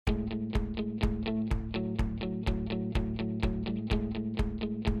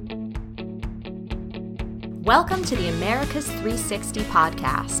Welcome to the Americas 360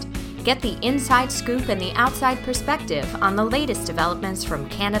 podcast. Get the inside scoop and the outside perspective on the latest developments from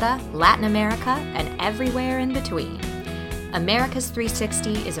Canada, Latin America, and everywhere in between. Americas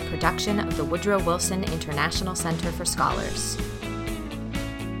 360 is a production of the Woodrow Wilson International Center for Scholars.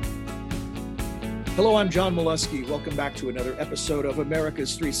 Hello, I'm John Molesky. Welcome back to another episode of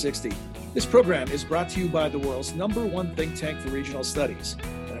Americas 360. This program is brought to you by the world's #1 think tank for regional studies.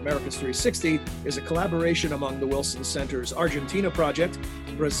 And Americas 360 is a collaboration among the Wilson Center's Argentina Project,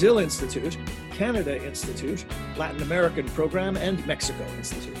 Brazil Institute, Canada Institute, Latin American Program, and Mexico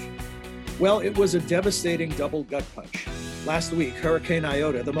Institute. Well, it was a devastating double gut punch. Last week, Hurricane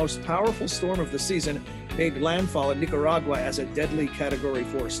Iota, the most powerful storm of the season, made landfall in Nicaragua as a deadly Category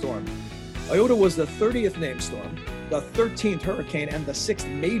 4 storm. Iota was the 30th named storm, the 13th hurricane, and the 6th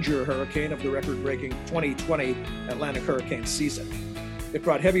major hurricane of the record-breaking 2020 Atlantic hurricane season. It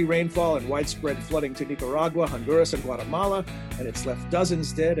brought heavy rainfall and widespread flooding to Nicaragua, Honduras, and Guatemala, and it's left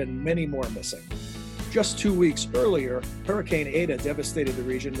dozens dead and many more missing. Just 2 weeks earlier, Hurricane Eta devastated the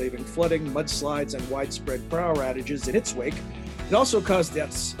region, leaving flooding, mudslides, and widespread power outages in its wake. It also caused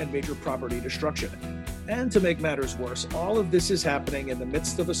deaths and major property destruction. And to make matters worse, all of this is happening in the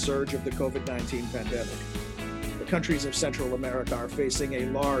midst of a surge of the COVID-19 pandemic. The countries of Central America are facing a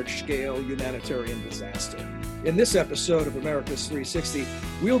large-scale humanitarian disaster. In this episode of Americas 360,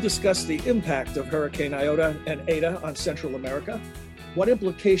 we'll discuss the impact of Hurricane Iota and Eta on Central America. What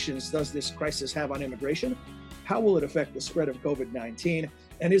implications does this crisis have on immigration? How will it affect the spread of COVID-19?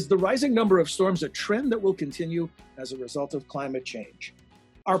 And is the rising number of storms a trend that will continue as a result of climate change?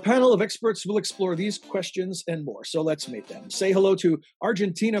 Our panel of experts will explore these questions and more, so let's meet them. Say hello to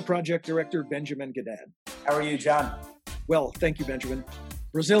Argentina Project Director Benjamin Gadan. How are you, John? Well, thank you, Benjamin.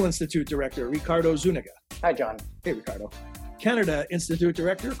 Brazil Institute Director Ricardo Zuniga. Hi, John. Hey, Ricardo. Canada Institute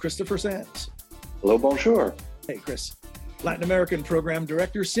Director Christopher Sands. Hello, bonjour. Hey, Chris. Latin American Program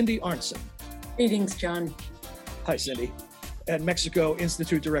Director Cindy Arnson. Greetings, John. Hi, Cindy. And Mexico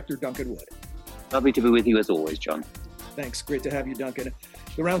Institute Director Duncan Wood. Lovely to be with you as always, John. Thanks. Great to have you, Duncan.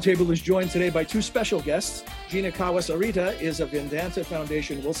 The roundtable is joined today by two special guests. Gina Kawas Arita is a Vidanta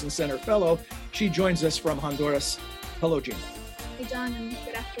Foundation Wilson Center Fellow. She joins us from Honduras. Hello, Gina. Hey, John, and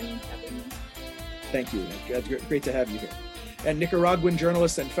good afternoon to everyone. Thank you. Great to have you here. And Nicaraguan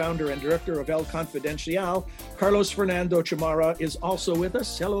journalist and founder and director of Confidencial, Carlos Fernando Chamorro, is also with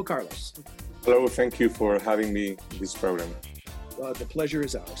us. Hello, Carlos. Hello, thank you for having me in this program. The pleasure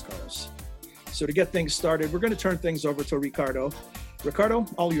is ours, Carlos. So to get things started, we're going to turn things over to Ricardo. Ricardo,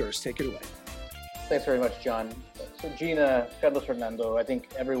 all yours. Take it away. Thanks very much, John. So Gina, Carlos, Fernando, I think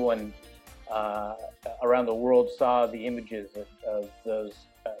everyone around the world saw the images of those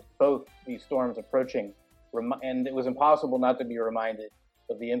both these storms approaching, and it was impossible not to be reminded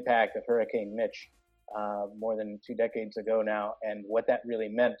of the impact of Hurricane Mitch more than 2 decades ago now, and what that really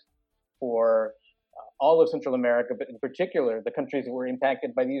meant for all of Central America, but in particular, the countries that were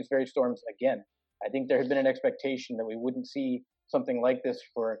impacted by these very storms again. I think there had been an expectation that we wouldn't see something like this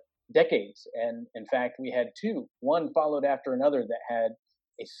for decades. And in fact, we had two, one followed after another that had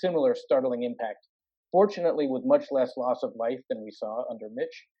a similar startling impact. Fortunately, with much less loss of life than we saw under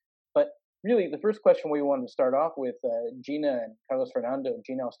Mitch. But really, the first question we wanted to start off with, Gina and Carlos Fernando.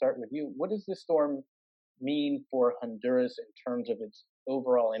 Gina, I'll start with you. What does this storm mean for Honduras in terms of its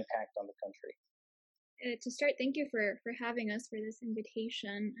overall impact on the country? To start, thank you for having us for this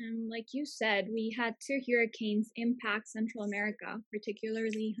invitation. And like you said, we had 2 hurricanes impact Central America,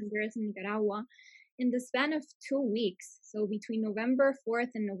 particularly Honduras and Nicaragua, in the span of 2 weeks. So between November 4th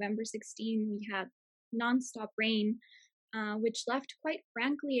and November 16th, we had nonstop rain, which left, quite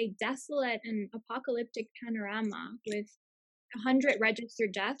frankly, a desolate and apocalyptic panorama with 100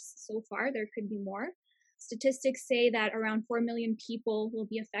 registered deaths so far. There could be more. Statistics say that around 4 million people will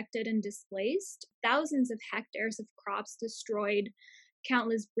be affected and displaced, thousands of hectares of crops destroyed,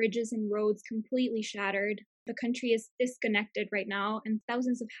 countless bridges and roads completely shattered. The country is disconnected right now, and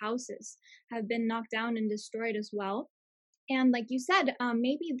thousands of houses have been knocked down and destroyed as well. And like you said,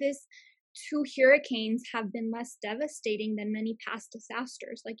 maybe these 2 hurricanes have been less devastating than many past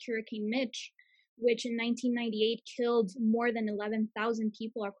disasters, like Hurricane Mitch, which in 1998 killed more than 11,000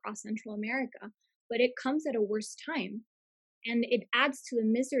 people across Central America. But it comes at a worse time. And it adds to the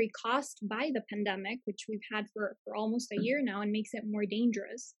misery caused by the pandemic, which we've had for almost a year now, and makes it more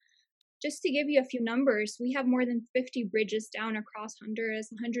dangerous. Just to give you a few numbers, we have more than 50 bridges down across Honduras,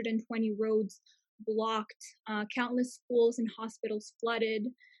 120 roads blocked, countless schools and hospitals flooded.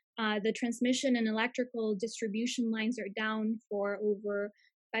 The transmission and electrical distribution lines are down for over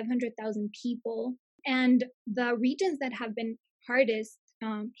 500,000 people. And the regions that have been hardest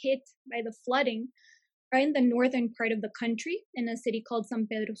hit by the flooding are in the northern part of the country in a city called San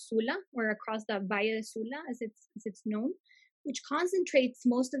Pedro Sula, or across the Valle de Sula, as it's known, which concentrates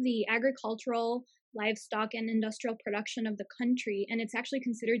most of the agricultural, livestock, and industrial production of the country. And it's actually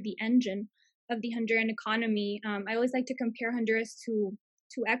considered the engine of the Honduran economy. I always like to compare Honduras to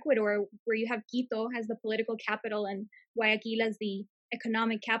Ecuador, where you have Quito as the political capital and Guayaquil as the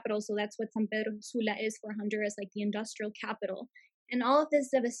economic capital. So that's what San Pedro Sula is for Honduras, like the industrial capital. And all of this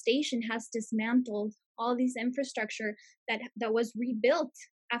devastation has dismantled all these infrastructure that was rebuilt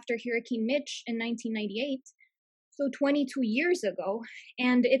after Hurricane Mitch in 1998, so 22 years ago.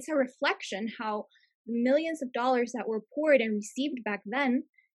 And it's a reflection how the millions of dollars that were poured and received back then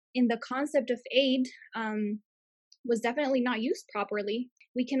in the concept of aid was definitely not used properly.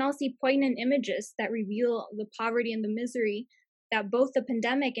 We can all see poignant images that reveal the poverty and the misery that both the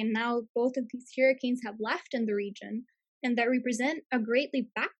pandemic and now both of these hurricanes have left in the region, and that represent a great leap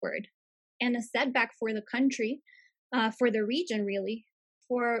backward and a setback for the country, for the region really,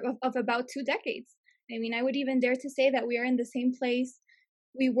 of about 2 decades. I mean, I would even dare to say that we are in the same place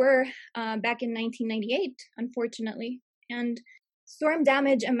we were back in 1998, unfortunately. And storm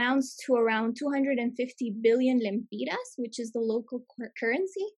damage amounts to around 250 billion lempiras, which is the local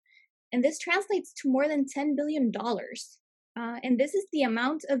currency. And this translates to more than $10 billion. And this is the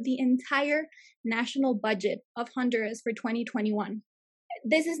amount of the entire national budget of Honduras for 2021.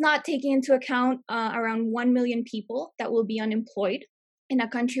 This is not taking into account around 1 million people that will be unemployed in a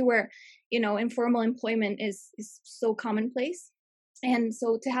country where, informal employment is so commonplace. And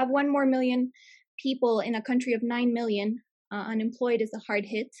so to have 1 more million people in a country of 9 million unemployed is a hard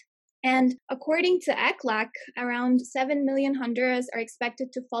hit. And according to ECLAC, around 7 million Honduras are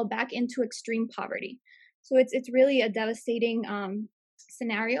expected to fall back into extreme poverty. So it's really a devastating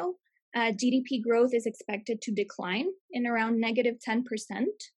scenario. GDP growth is expected to decline in around negative 10%,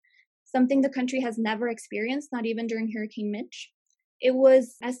 something the country has never experienced, not even during Hurricane Mitch. It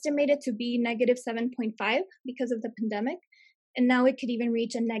was estimated to be negative 7.5 because of the pandemic, and now it could even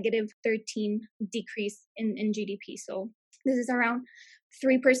reach a negative 13 decrease in GDP. So this is around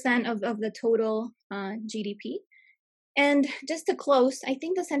 3% of the total GDP. And just to close, I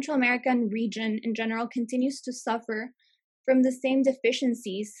think the Central American region in general continues to suffer from the same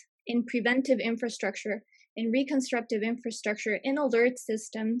deficiencies in preventive infrastructure, in reconstructive infrastructure, in alert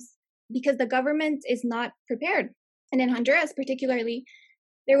systems, because the government is not prepared. And in Honduras particularly,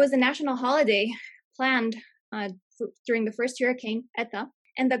 there was a national holiday planned during the first hurricane, Eta,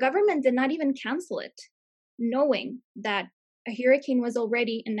 and the government did not even cancel it, knowing that a hurricane was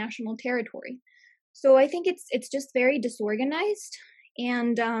already in national territory. So I think it's just very disorganized,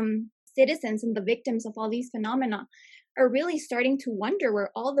 and citizens and the victims of all these phenomena are really starting to wonder where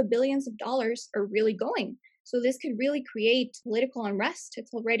all the billions of dollars are really going. So this could really create political unrest.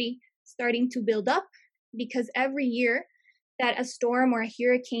 It's already starting to build up, because every year that a storm or a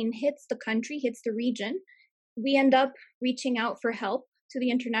hurricane hits the country, hits the region, we end up reaching out for help to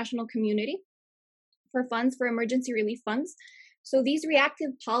the international community, for funds, for emergency relief funds. So these reactive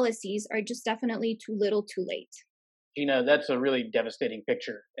policies are just definitely too little too late. Gina, that's a really devastating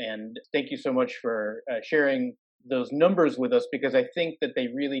picture. And thank you so much for sharing those numbers with us, because I think that they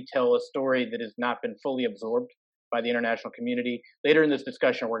really tell a story that has not been fully absorbed by the international community. Later in this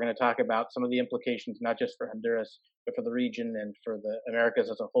discussion, we're going to talk about some of the implications, not just for Honduras, but for the region and for the Americas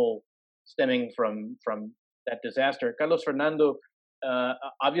as a whole, stemming from that disaster. Carlos, Fernando,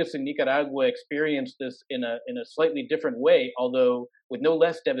 obviously Nicaragua experienced this in a slightly different way, although with no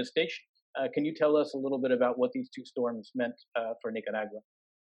less devastation. Can you tell us a little bit about what these two storms meant for Nicaragua?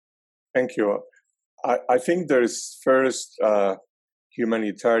 Thank you. I think there's first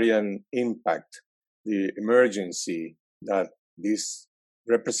humanitarian impact, the emergency that this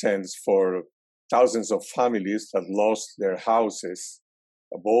represents for thousands of families that lost their houses,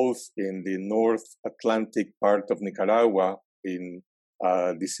 both in the North Atlantic part of Nicaragua, in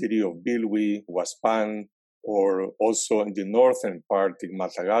the city of Bilwi, Huaspan, or also in the northern part in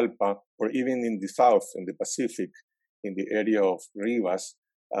Matagalpa, or even in the south, in the Pacific, in the area of Rivas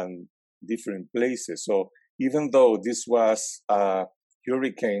and different places. So even though this was a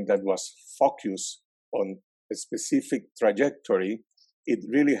hurricane that was focused on a specific trajectory, it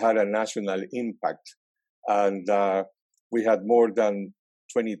really had a national impact. And we had more than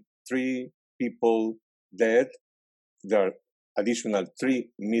 23 people dead. There are additional 3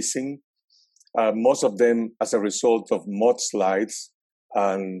 missing, most of them as a result of mudslides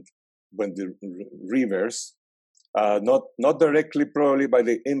and when the rivers, not directly probably by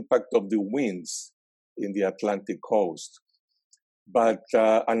the impact of the winds in the Atlantic coast. But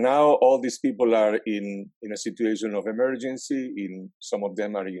and now all these people are in a situation of emergency. Some of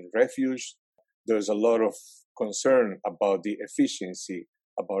them are in refuge. there's a lot of concern about the efficiency,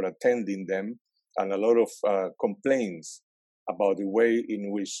 about attending them, and a lot of complaints about the way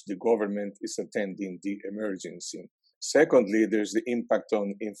in which the government is attending the emergency. Secondly, there's the impact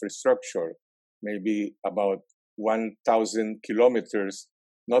on infrastructure, maybe about 1,000 kilometers,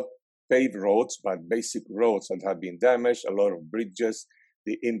 not paved roads, but basic roads that have been damaged, a lot of bridges,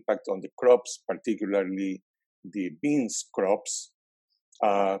 the impact on the crops, particularly the beans crops,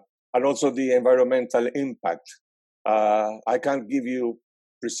 and also the environmental impact. I can't give you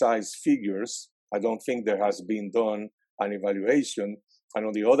precise figures. I don't think there has been done an evaluation. And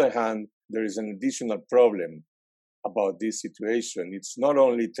on the other hand, there is an additional problem about this situation. It's not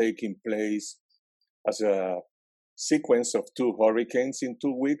only taking place as a sequence of 2 hurricanes in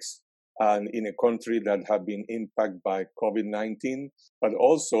 2 weeks and in a country that have been impacted by COVID-19, but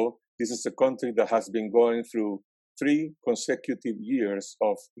also this is a country that has been going through 3 consecutive years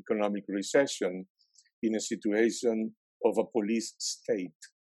of economic recession in a situation of a police state.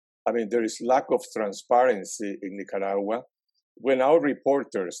 I mean, there is lack of transparency in Nicaragua. When our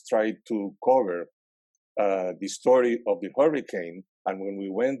reporters tried to cover the story of the hurricane, and when we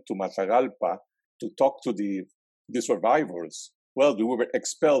went to Matagalpa to talk to the survivors, well, we were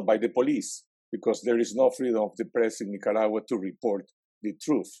expelled by the police because there is no freedom of the press in Nicaragua to report the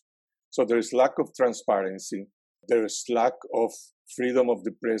truth. So there is lack of transparency. There is lack of freedom of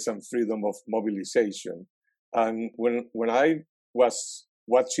the press and freedom of mobilization. And when I was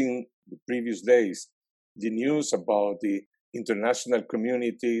watching the previous days, the news about the international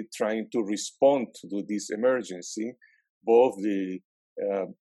community trying to respond to this emergency, both the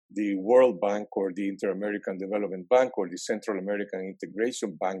World Bank or the Inter-American Development Bank or the Central American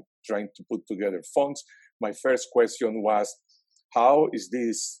Integration Bank trying to put together funds, my first question was, how is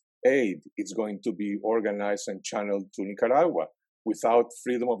this aid is going to be organized and channeled to Nicaragua without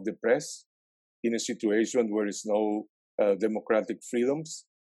freedom of the press in a situation where there's no democratic freedoms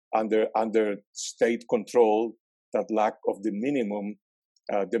under state control that lack of the minimum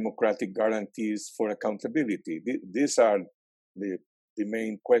democratic guarantees for accountability? These are the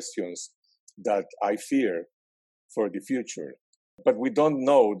main questions that I fear for the future. But we don't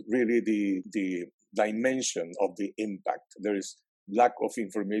know really the dimension of the impact. There is lack of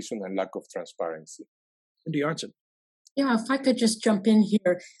information and lack of transparency. Cindy Arntzen. Yeah, if I could just jump in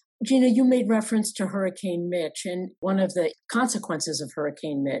here. Gina, you made reference to Hurricane Mitch, and one of the consequences of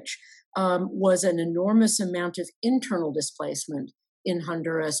Hurricane Mitch was an enormous amount of internal displacement in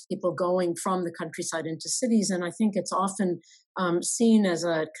Honduras, people going from the countryside into cities. And I think it's often seen as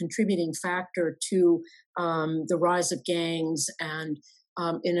a contributing factor to the rise of gangs and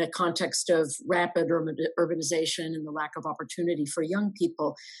in a context of rapid urbanization and the lack of opportunity for young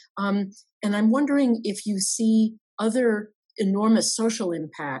people. And I'm wondering if you see other enormous social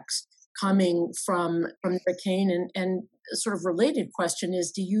impacts coming from the hurricane. And sort of related question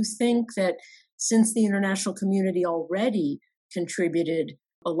is, do you think that since the international community already contributed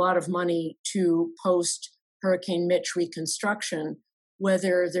a lot of money to post-Hurricane Mitch reconstruction,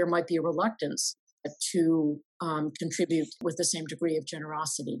 whether there might be a reluctance to contribute with the same degree of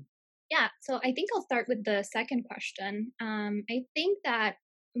generosity? Yeah, so I think I'll start with the second question. I think that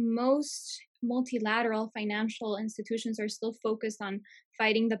most multilateral financial institutions are still focused on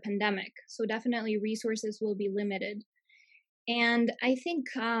fighting the pandemic. So definitely resources will be limited. And I think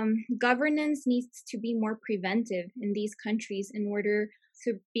governance needs to be more preventive in these countries in order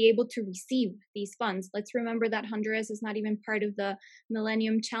to be able to receive these funds. Let's remember that Honduras is not even part of the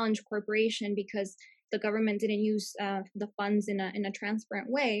Millennium Challenge Corporation because the government didn't use the funds in a transparent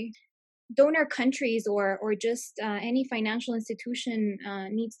way. Donor countries or just any financial institution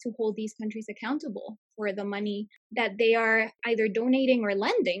needs to hold these countries accountable for the money that they are either donating or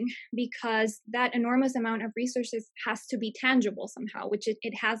lending, because that enormous amount of resources has to be tangible somehow, which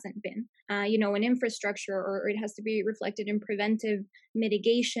it hasn't been. In infrastructure, or it has to be reflected in preventive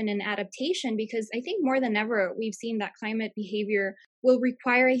mitigation and adaptation, because I think more than ever we've seen that climate behavior will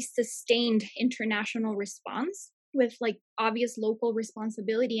require a sustained international response with obvious local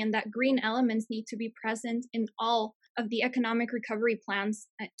responsibility, and that green elements need to be present in all of the economic recovery plans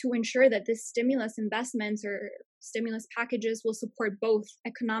to ensure that this stimulus investments or stimulus packages will support both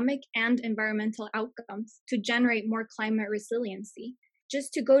economic and environmental outcomes to generate more climate resiliency.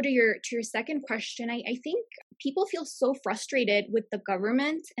 Just to go to your second question, I think people feel so frustrated with the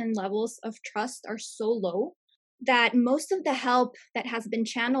government, and levels of trust are so low that most of the help that has been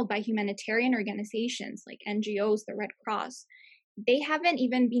channeled by humanitarian organizations like NGOs, the Red Cross, they haven't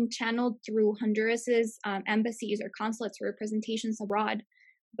even been channeled through Honduras's embassies or consulates or representations abroad.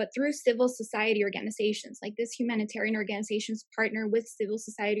 but through civil society organizations. Like these humanitarian organizations partner with civil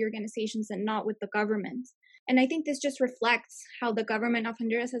society organizations and not with the government. And I think this just reflects how the government of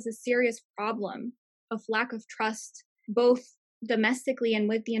Honduras has a serious problem of lack of trust, both domestically and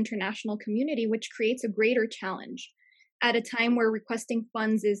with the international community, which creates a greater challenge at a time where requesting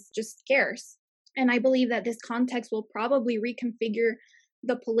funds is just scarce. And I believe that this context will probably reconfigure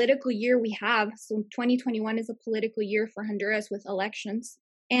the political year we have. So 2021 is a political year for Honduras with elections.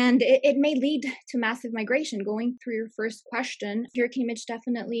 And it may lead to massive migration. Going through your first question, Hurricane Mitch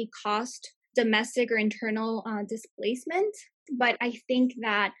definitely caused domestic or internal displacement. But I think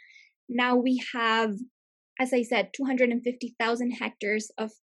that now we have, as I said, 250,000 hectares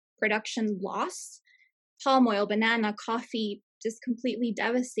of production lost. Palm oil, banana, coffee, just completely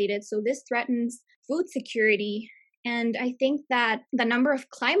devastated. So this threatens food security. And I think that the number of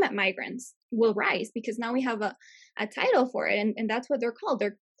climate migrants will rise because now we have a title for it. And that's what they're called.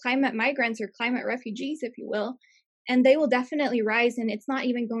 They're climate migrants or climate refugees, if you will. And they will definitely rise. And it's not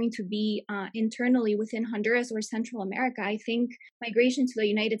even going to be internally within Honduras or Central America. I think migration to the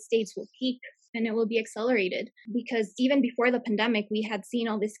United States will peak and it will be accelerated because even before the pandemic, we had seen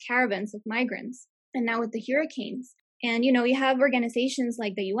all these caravans of migrants. And now with the hurricanes. And, you have organizations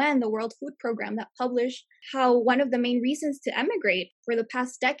like the UN, the World Food Program, that publish how one of the main reasons to emigrate for the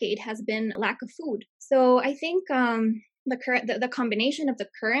past decade has been lack of food. So I think the combination of the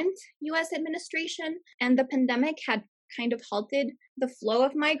current U.S. administration and the pandemic had kind of halted the flow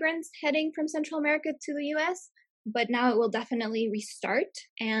of migrants heading from Central America to the U.S., but now it will definitely restart.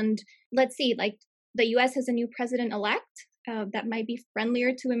 And let's see, like the U.S. has a new president-elect that might be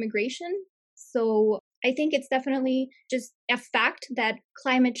friendlier to immigration. So I think it's definitely just a fact that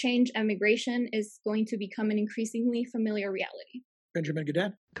climate change and migration is going to become an increasingly familiar reality. Benjamin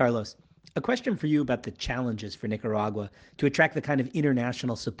Gadan. Carlos, a question for you about the challenges for Nicaragua to attract the kind of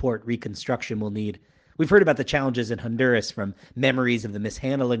international support reconstruction will need. We've heard about the challenges in Honduras from memories of the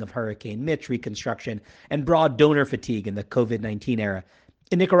mishandling of Hurricane Mitch reconstruction and broad donor fatigue in the COVID-19 era.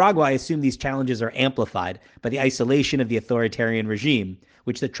 In Nicaragua, I assume these challenges are amplified by the isolation of the authoritarian regime,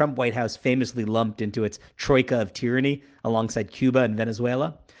 which the Trump White House famously lumped into its troika of tyranny alongside Cuba and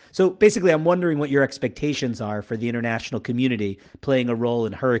Venezuela. So basically, I'm wondering what your expectations are for the international community playing a role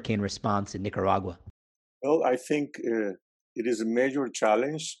in hurricane response in Nicaragua. Well, I think it is a major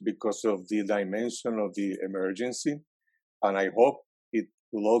challenge because of the dimension of the emergency. And I hope it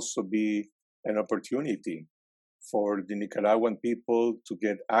will also be an opportunity for the Nicaraguan people to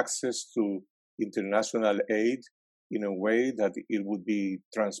get access to international aid in a way that it would be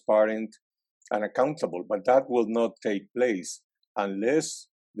transparent and accountable. But that will not take place unless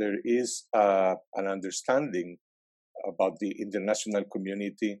there is an understanding about the international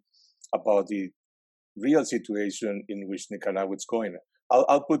community, about the real situation in which Nicaragua is going.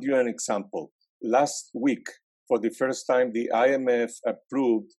 I'll put you an example. Last week, for the first time, the IMF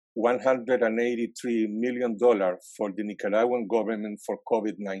approved $183 million for the Nicaraguan government for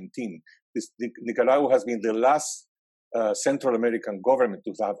COVID-19. Nicaragua has been the last Central American government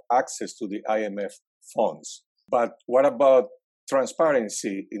to have access to the IMF funds. But what about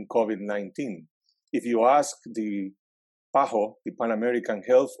transparency in COVID-19? If you ask the PAHO, the Pan American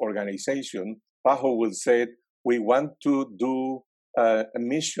Health Organization, PAHO will say, we want to do a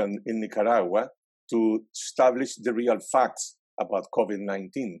mission in Nicaragua to establish the real facts about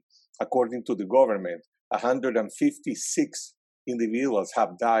COVID-19. According to the government, 156 individuals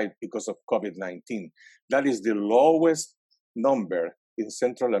have died because of COVID-19. That is the lowest number in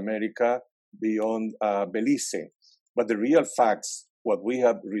Central America beyond Belize. But the real facts, what we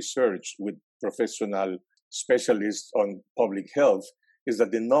have researched with professional specialists on public health, is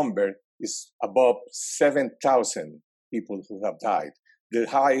that the number is above 7,000 people who have died, the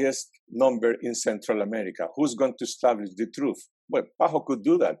highest number in Central America. Who's going to establish the truth? Well, PAHO could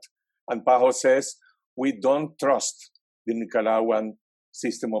do that. And PAHO says, we don't trust the Nicaraguan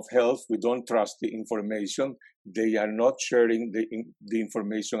system of health. We don't trust the information. They are not sharing the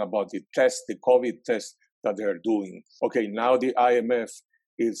information about the test, the COVID test that they are doing. Okay, now the IMF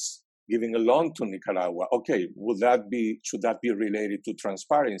is giving a loan to Nicaragua. Okay, should that be related to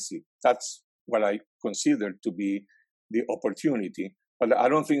transparency? That's what I consider to be the opportunity. But I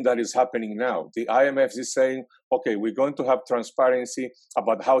don't think that is happening now. The IMF is saying, okay, we're going to have transparency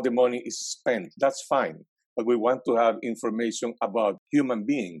about how the money is spent. That's fine. But we want to have information about human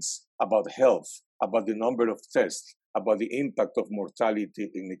beings, about health, about the number of tests, about the impact of mortality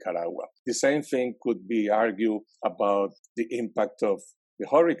in Nicaragua. The same thing could be argued about the impact of the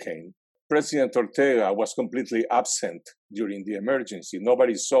hurricane. President Ortega was completely absent during the emergency.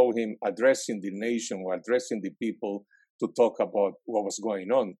 Nobody saw him addressing the nation or addressing the people to talk about what was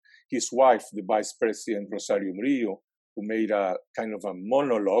going on. His wife, the Vice President Rosario Murillo, who made a kind of a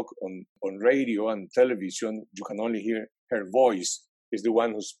monologue on radio and television, you can only hear her voice, is the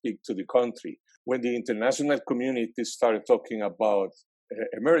one who speaks to the country. When the international community started talking about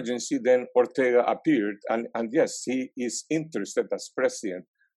emergency, then Ortega appeared, and yes, he is interested as president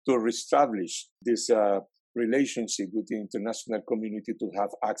to reestablish this relationship with the international community to have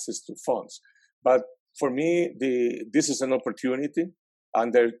access to funds. But for me, this is an opportunity,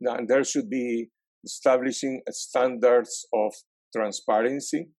 and there should be establishing standards of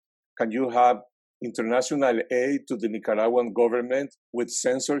transparency. Can you have international aid to the Nicaraguan government with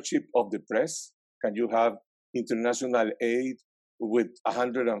censorship of the press? Can you have international aid with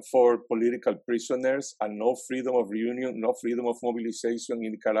 104 political prisoners and no freedom of reunion, no freedom of mobilization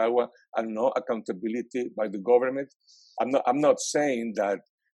in Nicaragua, and no accountability by the government? I'm not saying that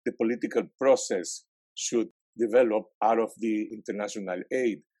the political process should develop out of the international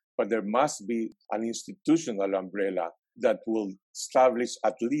aid, but there must be an institutional umbrella that will establish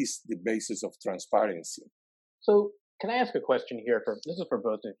at least the basis of transparency. So can I ask a question here? This is for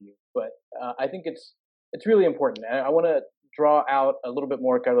both of you, but I think it's really important. I want to draw out a little bit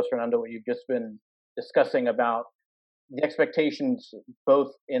more, Carlos, Fernando, what you've just been discussing about the expectations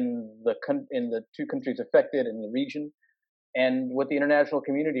both in the two countries affected in the region and what the international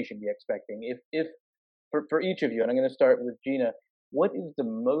community should be expecting. If for each of you, and I'm going to start with Gina, what is the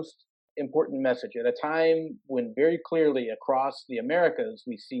most important message at a time when very clearly across the Americas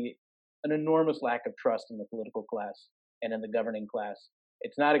we see an enormous lack of trust in the political class and in the governing class?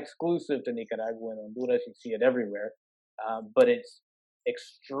 It's not exclusive to Nicaragua and Honduras. You see it everywhere, but it's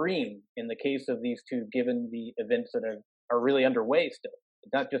extreme in the case of these two, given the events that are really underway still.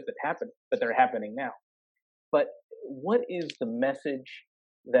 It's not just that happened, but they're happening now. But what is the message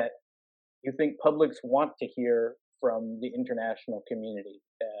that you think publics want to hear from the international community?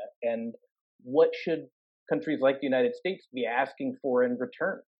 And what should countries like the United States be asking for in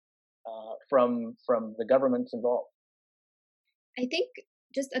return from the governments involved? I think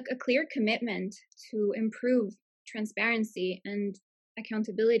just a clear commitment to improve transparency and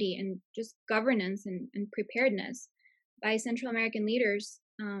accountability and just governance and preparedness by Central American leaders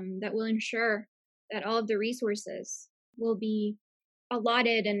that will ensure that all of the resources will be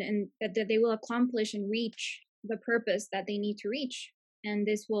allotted and that they will accomplish and reach the purpose that they need to reach. And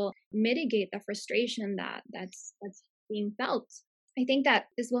this will mitigate the frustration that's being felt. I think that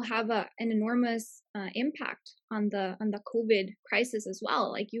this will have an enormous impact on the COVID crisis as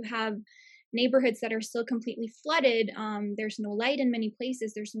well. Like, you have neighborhoods that are still completely flooded. There's no light in many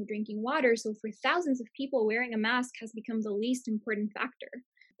places. There's no drinking water. So for thousands of people, wearing a mask has become the least important factor.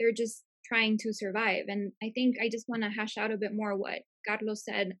 They're just trying to survive. And I think I just want to hash out a bit more what Carlos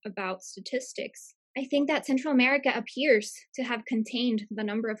said about statistics. I think that Central America appears to have contained the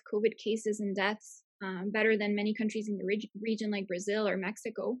number of COVID cases and deaths better than many countries in the region like Brazil or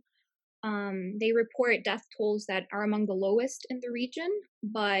Mexico. They report death tolls that are among the lowest in the region,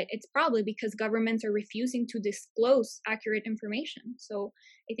 but it's probably because governments are refusing to disclose accurate information. So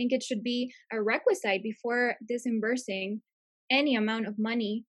I think it should be a requisite before disbursing any amount of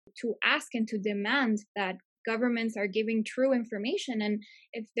money to ask and to demand that governments are giving true information. And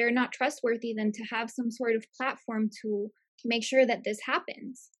if they're not trustworthy, then to have some sort of platform to make sure that this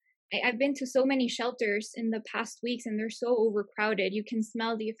happens. I've been to so many shelters in the past weeks, and they're so overcrowded. You can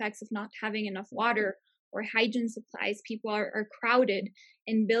smell the effects of not having enough water or hygiene supplies. People are crowded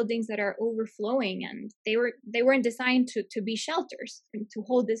in buildings that are overflowing, and they weren't designed to be shelters and to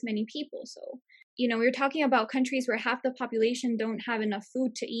hold this many people. So, we're talking about countries where half the population don't have enough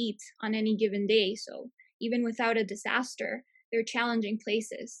food to eat on any given day. So even without a disaster, they're challenging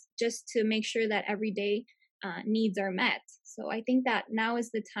places just to make sure that everyday needs are met. So I think that now is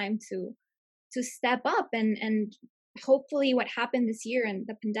the time to step up and hopefully what happened this year and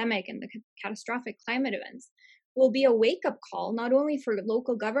the pandemic and the catastrophic climate events will be a wake-up call, not only for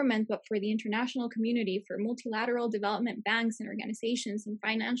local government, but for the international community, for multilateral development banks and organizations and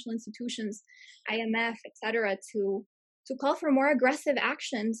financial institutions, IMF, etc., to call for more aggressive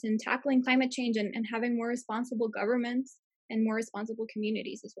actions in tackling climate change and having more responsible governments and more responsible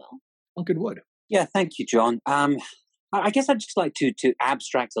communities as well. Uncle Wood. Yeah, thank you, John. I guess I'd just like to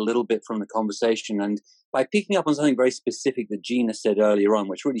abstract a little bit from the conversation, and by picking up on something very specific that Gina said earlier on,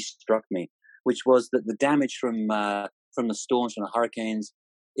 which really struck me, which was that the damage from the storms, from the hurricanes,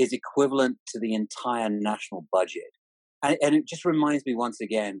 is equivalent to the entire national budget. And it just reminds me once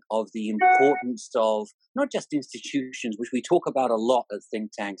again of the importance of not just institutions, which we talk about a lot at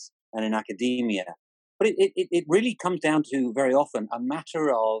think tanks and in academia, but it really comes down to very often a matter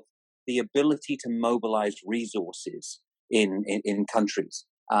of the ability to mobilize resources in countries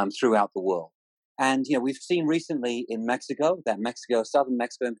throughout the world. And, we've seen recently in Mexico that southern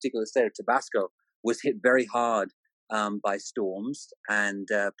Mexico, in particular the state of Tabasco, was hit very hard by storms. And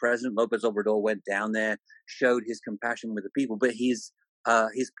President Lopez Obrador went down there, showed his compassion with the people. But his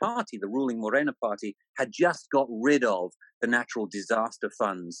party, the ruling Morena party, had just got rid of the natural disaster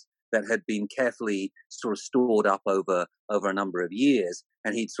funds that had been carefully sort of stored up over a number of years.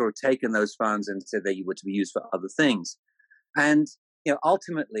 And he'd sort of taken those funds and said they were to be used for other things. And,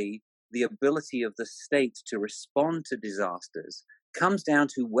 ultimately, the ability of the state to respond to disasters comes down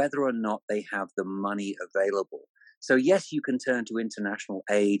to whether or not they have the money available. So yes, you can turn to international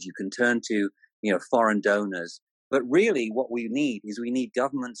aid, you can turn to, foreign donors, but really what we need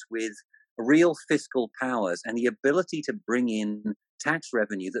governments with real fiscal powers and the ability to bring in tax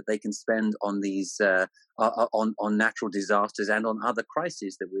revenue that they can spend on these, on natural disasters and on other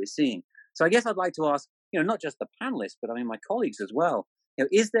crises that we're seeing. So I guess I'd like to ask, not just the panelists, but my colleagues as well,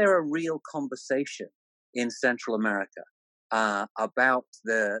 is there a real conversation in Central America about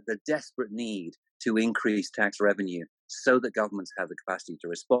the desperate need to increase tax revenue so that governments have the capacity to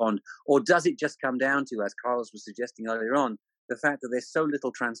respond? Or does it just come down to, as Carlos was suggesting earlier on, the fact that there's so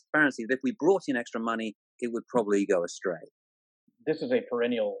little transparency that if we brought in extra money, it would probably go astray? This is a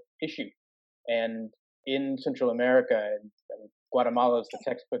perennial issue. And in Central America, Guatemala is the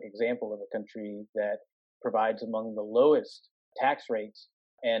textbook example of a country that provides among the lowest tax rates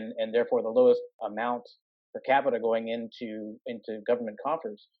and therefore the lowest amount per capita going into government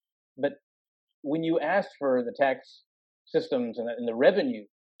coffers. But when you ask for the tax systems and the revenue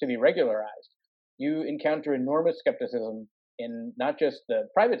to be regularized, you encounter enormous skepticism in not just the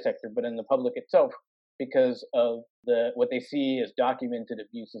private sector, but in the public itself, because of what they see as documented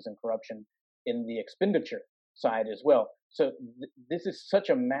abuses and corruption in the expenditure side as well. So this is such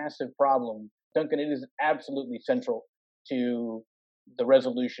a massive problem, Duncan. It is absolutely central to the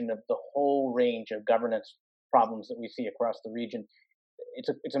resolution of the whole range of governance problems that we see across the region.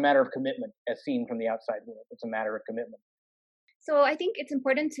 It's a matter of commitment, as seen from the outside world. It's a matter of commitment. So I think it's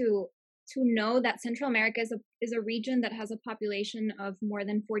important to know that Central America is a region that has a population of more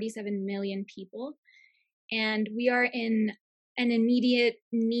than 47 million people, and we are in an immediate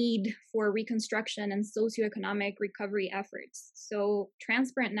need for reconstruction and socioeconomic recovery efforts. So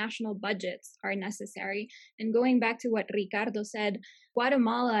transparent national budgets are necessary. And going back to what Ricardo said,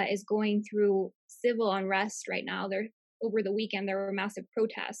 Guatemala is going through civil unrest right now. Over the weekend, there were massive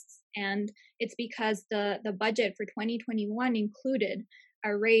protests. And it's because the budget for 2021 included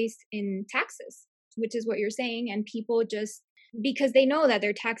a raise in taxes, which is what you're saying. And people just, because they know that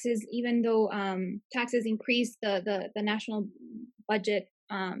their taxes, even though taxes increase the national budget,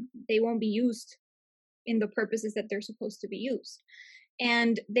 they won't be used in the purposes that they're supposed to be used.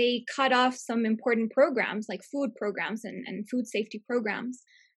 And they cut off some important programs like food programs and food safety programs.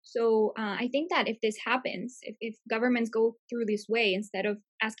 So I think that if this happens, if governments go through this way, instead of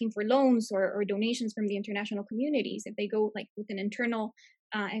asking for loans or donations from the international communities, if they go like with an internal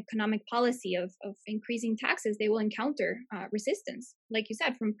economic policy of increasing taxes, they will encounter resistance, like you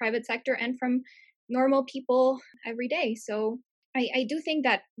said, from private sector and from normal people every day. So I do think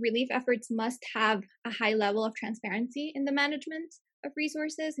that relief efforts must have a high level of transparency in the management of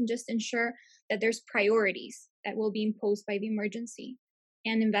resources and just ensure that there's priorities that will be imposed by the emergency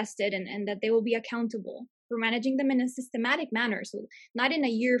and invested and that they will be accountable for managing them in a systematic manner. So not in a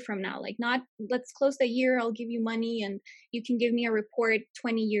year from now, like not let's close the year, I'll give you money and you can give me a report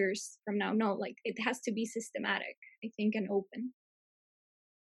 20 years from now. No, like it has to be systematic, I think, and open.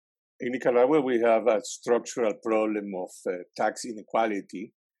 In Nicaragua, we have a structural problem of tax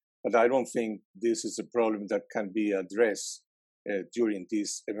inequality, but I don't think this is a problem that can be addressed during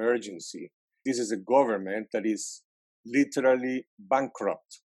this emergency. This is a government that is literally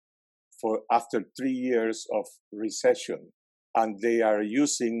bankrupt after 3 years of recession, and they're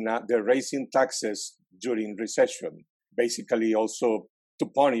raising taxes during recession, basically also to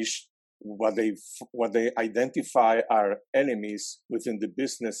punish what they identify are enemies within the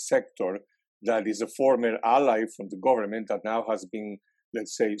business sector that is a former ally from the government that now has been,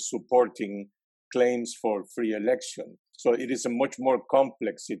 let's say, supporting claims for free election. So it is a much more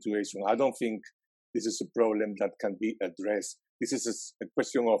complex situation. I don't think this is a problem that can be addressed. This is a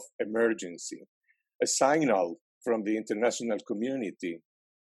question of emergency. A signal from the international community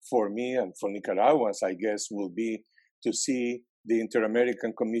for me and for Nicaraguans, I guess, will be to see the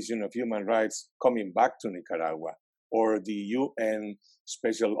Inter-American Commission of Human Rights coming back to Nicaragua, or the UN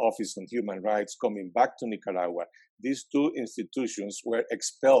Special Office on Human Rights coming back to Nicaragua. These two institutions were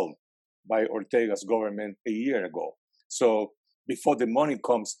expelled by Ortega's government a year ago. So before the money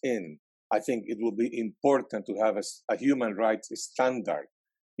comes in, I think it will be important to have a human rights standard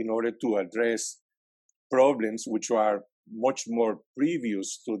in order to address problems which are much more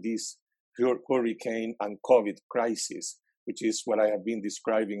previous to this hurricane and COVID crisis, which is what I have been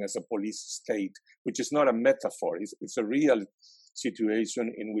describing as a police state, which is not a metaphor. It's a real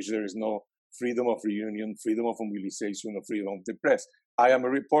situation in which there is no freedom of reunion, freedom of mobilization, or freedom of the press. I am a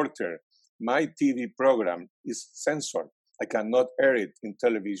reporter. My TV program is censored. I cannot air it in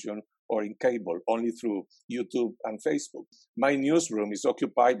television or in cable, only through YouTube and Facebook. My newsroom is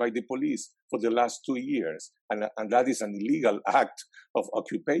occupied by the police for the last 2 years, and that is an illegal act of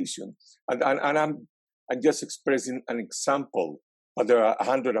occupation. And I'm just expressing an example, but there are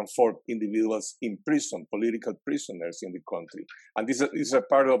 104 individuals in prison, political prisoners in the country. And this is a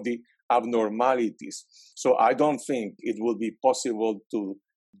part of the abnormalities. So I don't think it will be possible to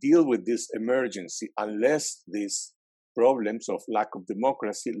deal with this emergency unless these problems of lack of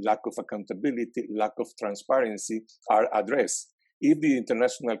democracy, lack of accountability, lack of transparency are addressed. If the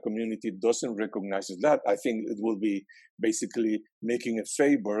international community doesn't recognize that, I think it will be basically making a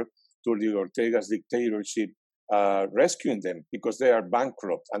favor to the Ortega's dictatorship, rescuing them because they are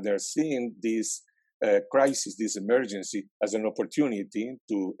bankrupt and they're seeing this crisis, this emergency, as an opportunity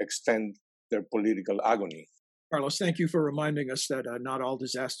to extend their political agony. Carlos, thank you for reminding us that not all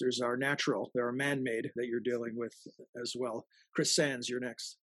disasters are natural. There are man-made that you're dealing with as well. Chris Sands, you're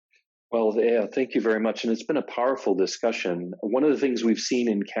next. Well, yeah, thank you very much. And it's been a powerful discussion. One of the things we've seen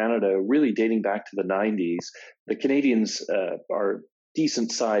in Canada, really dating back to the 90s, the Canadians are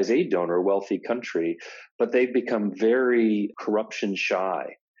decent size aid donor, wealthy country, but they've become very corruption shy.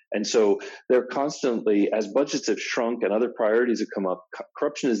 And so they're constantly, as budgets have shrunk and other priorities have come up,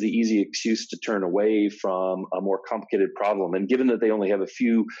 corruption is the easy excuse to turn away from a more complicated problem. And given that they only have a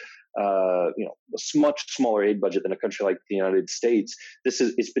few, a much smaller aid budget than a country like the United States,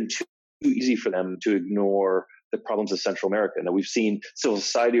 it's been too easy for them to ignore the problems of Central America. Now, we've seen civil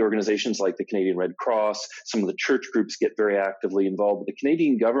society organizations like the Canadian Red Cross, some of the church groups get very actively involved. But the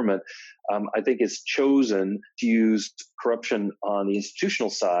Canadian government, I think, has chosen to use corruption on the institutional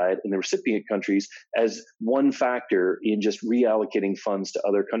side in the recipient countries as one factor in just reallocating funds to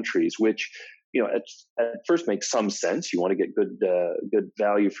other countries, which, at first makes some sense. You want to get good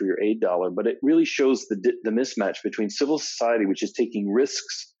value for your aid dollar, but it really shows the mismatch between civil society, which is taking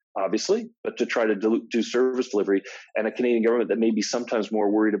risks, obviously, but to try to do service delivery, and a Canadian government that may be sometimes more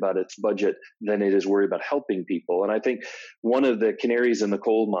worried about its budget than it is worried about helping people. And I think one of the canaries in the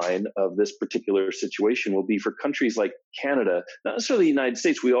coal mine of this particular situation will be for countries like Canada, not necessarily the United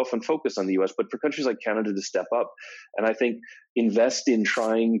States. We often focus on the US, but for countries like Canada to step up. And I think invest in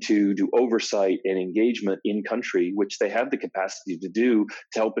trying to do oversight and engagement in country, which they have the capacity to do,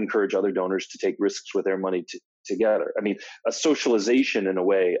 to help encourage other donors to take risks with their money together. I mean, a socialization in a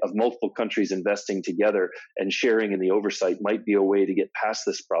way of multiple countries investing together and sharing in the oversight might be a way to get past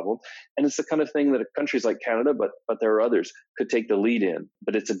this problem. And it's the kind of thing that countries like Canada, but there are others, could take the lead in.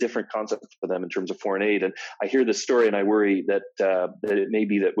 But it's a different concept for them in terms of foreign aid. And I hear this story and I worry that it may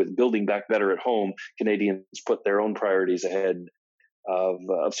be that with building back better at home, Canadians put their own priorities ahead of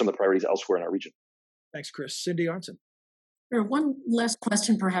some of the priorities elsewhere in our region. Thanks, Chris. Cindy Arnson. One last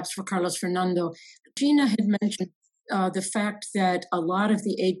question, perhaps, for Carlos Fernando. Gina had mentioned the fact that a lot of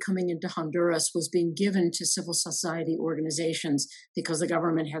the aid coming into Honduras was being given to civil society organizations because the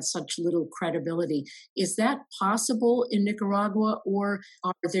government had such little credibility. Is that possible in Nicaragua, or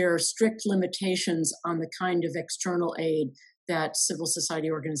are there strict limitations on the kind of external aid that civil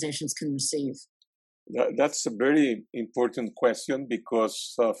society organizations can receive? That's a very important question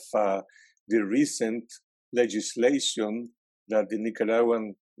because of the recent legislation that the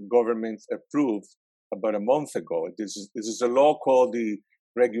Nicaraguan government approved about a month ago. This is a law called the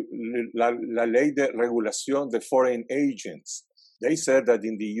La Ley de Regulación de Foreign Agents. They said that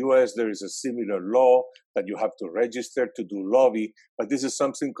in the US there is a similar law that you have to register to do lobby, but this is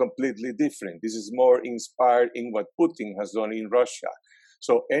something completely different. This is more inspired in what Putin has done in Russia.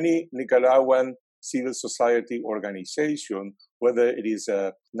 So any Nicaraguan civil society organization, whether it is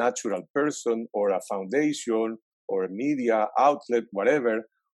a natural person or a foundation or a media outlet, whatever,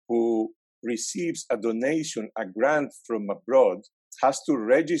 who receives a donation, a grant from abroad, has to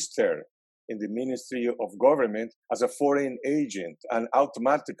register in the Ministry of Government as a foreign agent and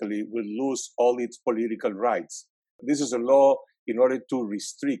automatically will lose all its political rights. This is a law in order to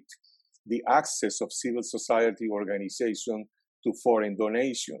restrict the access of civil society organizations to foreign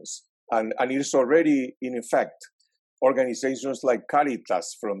donations. And it is already in effect. Organizations like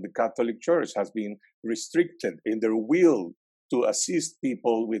Caritas from the Catholic Church has been restricted in their will to assist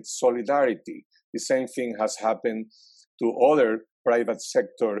people with solidarity. The same thing has happened to other private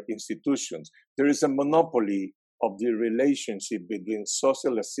sector institutions. There is a monopoly of the relationship between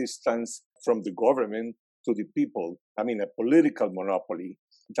social assistance from the government to the people. I mean, a political monopoly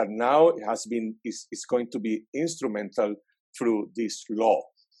that now is going to be instrumental through this law.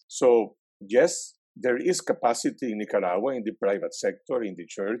 So yes, there is capacity in Nicaragua in the private sector, in the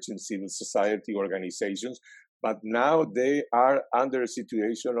church, in civil society organizations, but now they are under a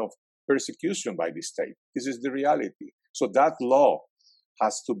situation of persecution by the state. This is the reality. So that law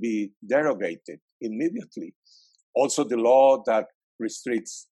has to be derogated immediately. Also, the law that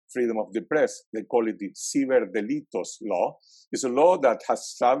restricts freedom of the press, they call it the ciberdelitos law, is a law that has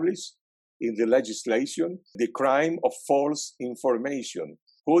established in the legislation the crime of false information.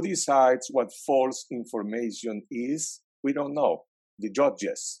 Who decides what false information is? We don't know. The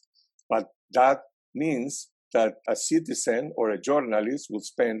judges. But that means that a citizen or a journalist will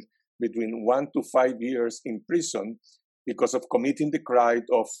spend between 1 to 5 years in prison because of committing the crime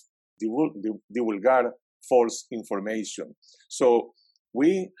of divulgar false information. So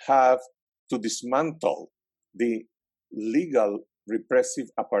we have to dismantle the legal repressive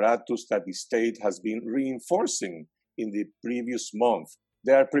apparatus that the state has been reinforcing in the previous month.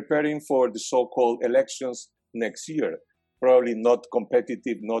 They are preparing for the so-called elections next year, probably not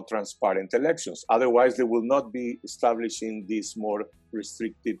competitive, not transparent elections. Otherwise, they will not be establishing these more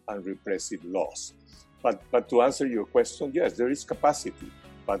restrictive and repressive laws. But to answer your question, yes, there is capacity,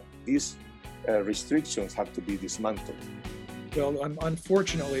 but these restrictions have to be dismantled. Well,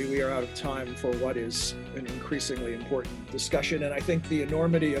 unfortunately, we are out of time for what is an increasingly important discussion, and I think the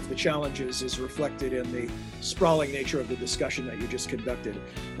enormity of the challenges is reflected in the sprawling nature of the discussion that you just conducted.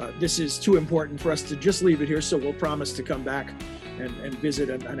 This is too important for us to just leave it here, so we'll promise to come back and visit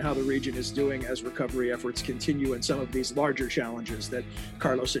on how the region is doing as recovery efforts continue and some of these larger challenges that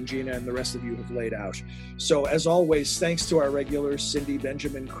Carlos and Gina and the rest of you have laid out. So as always, thanks to our regulars, Cindy,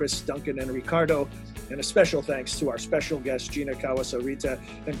 Benjamin, Chris, Duncan, and Ricardo, and a special thanks to our special guests, Gina, Kawas, Arita,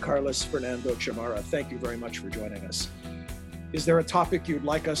 and Carlos Fernando Chamorro. Thank you very much for joining us. Is there a topic you'd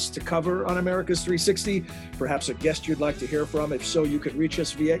like us to cover on Americas 360? Perhaps a guest you'd like to hear from? If so, you can reach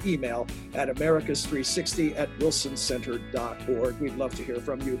us via email at americas360@wilsoncenter.org. We'd love to hear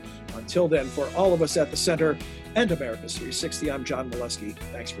from you. Until then, for all of us at the Center and Americas 360, I'm John Molesky.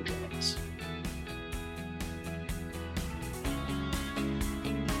 Thanks for joining us.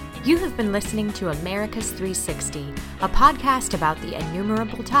 You have been listening to Americas 360, a podcast about the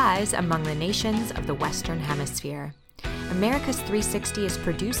innumerable ties among the nations of the Western Hemisphere. Americas 360 is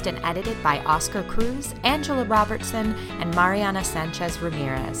produced and edited by Oscar Cruz, Angela Robertson, and Mariana Sanchez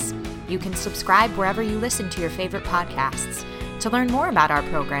Ramirez. You can subscribe wherever you listen to your favorite podcasts. To learn more about our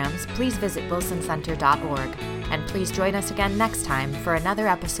programs, please visit wilsoncenter.org. And please join us again next time for another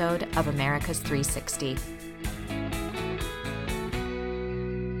episode of Americas 360.